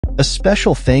A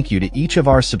special thank you to each of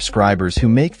our subscribers who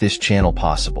make this channel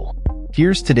possible.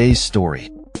 Here's today's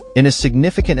story. In a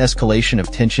significant escalation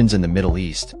of tensions in the Middle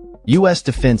East, U.S.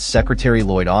 Defense Secretary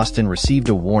Lloyd Austin received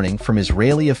a warning from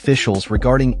Israeli officials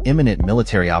regarding imminent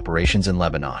military operations in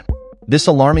Lebanon. This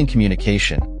alarming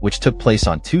communication, which took place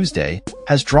on Tuesday,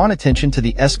 has drawn attention to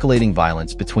the escalating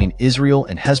violence between Israel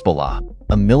and Hezbollah,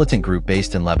 a militant group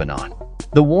based in Lebanon.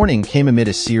 The warning came amid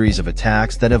a series of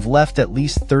attacks that have left at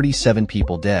least 37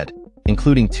 people dead,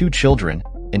 including 2 children,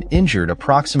 and injured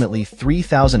approximately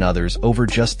 3,000 others over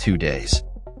just 2 days.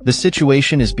 The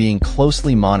situation is being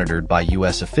closely monitored by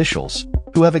U.S. officials,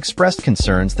 who have expressed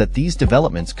concerns that these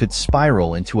developments could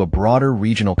spiral into a broader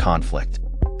regional conflict.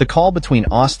 The call between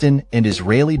Austin and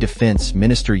Israeli Defense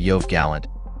Minister Yoav Gallant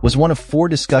was one of 4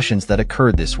 discussions that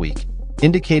occurred this week,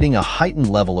 indicating a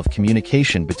heightened level of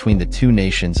communication between the two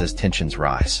nations as tensions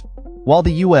rise. While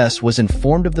the U.S. was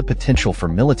informed of the potential for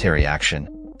military action,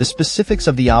 the specifics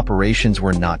of the operations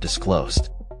were not disclosed.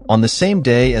 On the same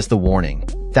day as the warning,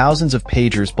 thousands of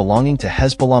pagers belonging to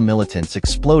Hezbollah militants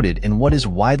exploded in what is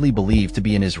widely believed to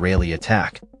be an Israeli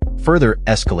attack, further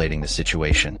escalating the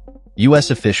situation. U.S.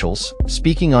 officials,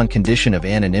 speaking on condition of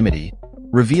anonymity,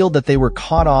 revealed that they were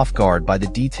caught off guard by the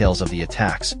details of the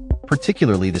attacks,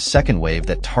 particularly the second wave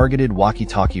that targeted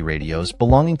walkie-talkie radios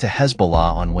belonging to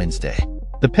Hezbollah on Wednesday.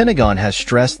 The Pentagon has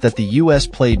stressed that the U.S.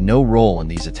 played no role in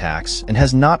these attacks and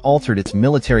has not altered its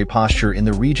military posture in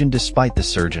the region despite the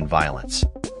surge in violence.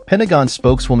 Pentagon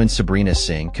spokeswoman Sabrina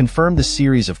Singh confirmed the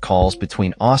series of calls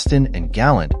between Austin and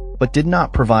Gallant, but did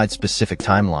not provide specific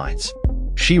timelines.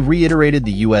 She reiterated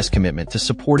the U.S. commitment to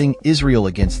supporting Israel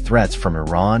against threats from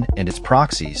Iran and its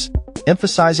proxies,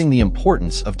 emphasizing the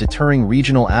importance of deterring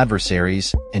regional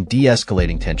adversaries and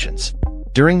de-escalating tensions.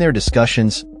 During their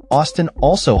discussions, Austin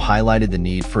also highlighted the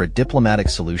need for a diplomatic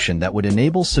solution that would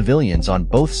enable civilians on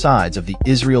both sides of the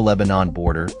Israel-Lebanon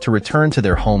border to return to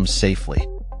their homes safely.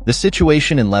 The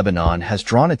situation in Lebanon has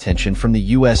drawn attention from the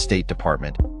U.S. State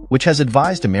Department, which has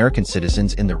advised American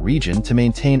citizens in the region to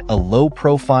maintain a low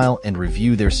profile and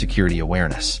review their security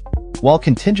awareness. While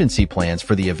contingency plans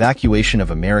for the evacuation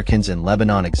of Americans in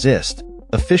Lebanon exist,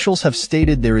 officials have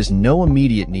stated there is no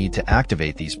immediate need to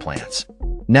activate these plans.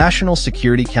 National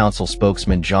Security Council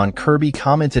spokesman John Kirby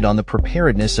commented on the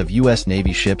preparedness of U.S.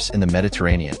 Navy ships in the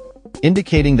Mediterranean,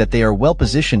 indicating that they are well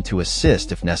positioned to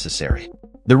assist if necessary.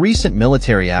 The recent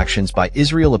military actions by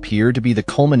Israel appear to be the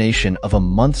culmination of a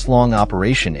months-long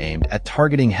operation aimed at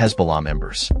targeting Hezbollah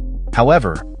members.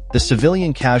 However, the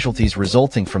civilian casualties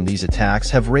resulting from these attacks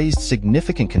have raised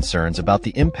significant concerns about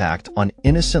the impact on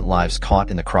innocent lives caught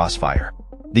in the crossfire.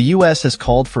 The U.S. has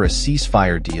called for a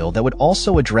ceasefire deal that would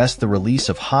also address the release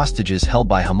of hostages held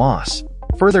by Hamas,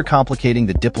 further complicating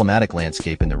the diplomatic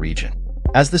landscape in the region.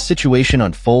 As the situation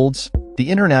unfolds, the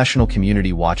international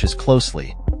community watches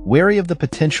closely, wary of the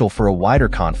potential for a wider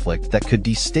conflict that could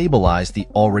destabilize the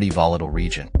already volatile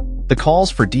region. The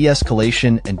calls for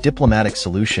de-escalation and diplomatic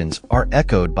solutions are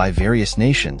echoed by various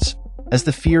nations, as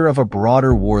the fear of a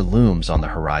broader war looms on the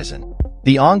horizon.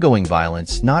 The ongoing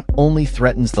violence not only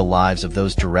threatens the lives of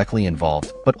those directly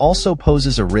involved, but also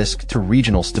poses a risk to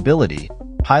regional stability,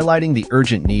 highlighting the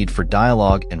urgent need for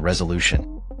dialogue and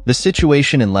resolution. The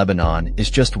situation in Lebanon is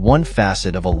just one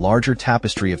facet of a larger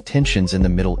tapestry of tensions in the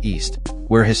Middle East,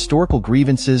 where historical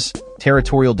grievances,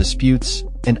 territorial disputes,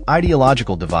 and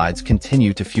ideological divides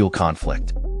continue to fuel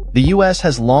conflict. The U.S.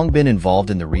 has long been involved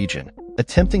in the region,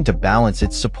 attempting to balance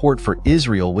its support for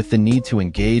Israel with the need to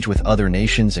engage with other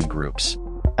nations and groups.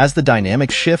 As the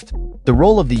dynamics shift, the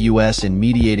role of the U.S. in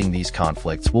mediating these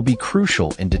conflicts will be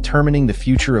crucial in determining the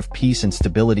future of peace and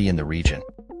stability in the region.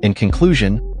 In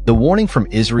conclusion, the warning from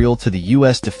Israel to the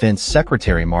U.S. Defense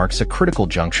Secretary marks a critical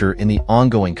juncture in the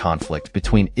ongoing conflict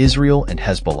between Israel and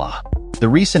Hezbollah. The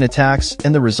recent attacks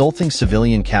and the resulting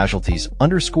civilian casualties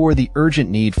underscore the urgent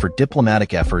need for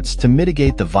diplomatic efforts to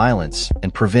mitigate the violence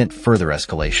and prevent further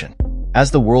escalation.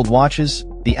 As the world watches,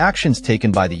 the actions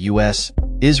taken by the U.S.,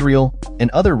 Israel,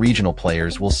 and other regional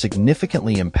players will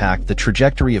significantly impact the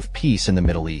trajectory of peace in the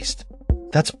Middle East.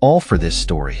 That's all for this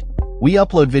story. We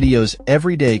upload videos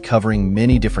every day covering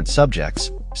many different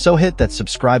subjects, so hit that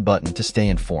subscribe button to stay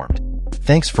informed.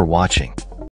 Thanks for watching.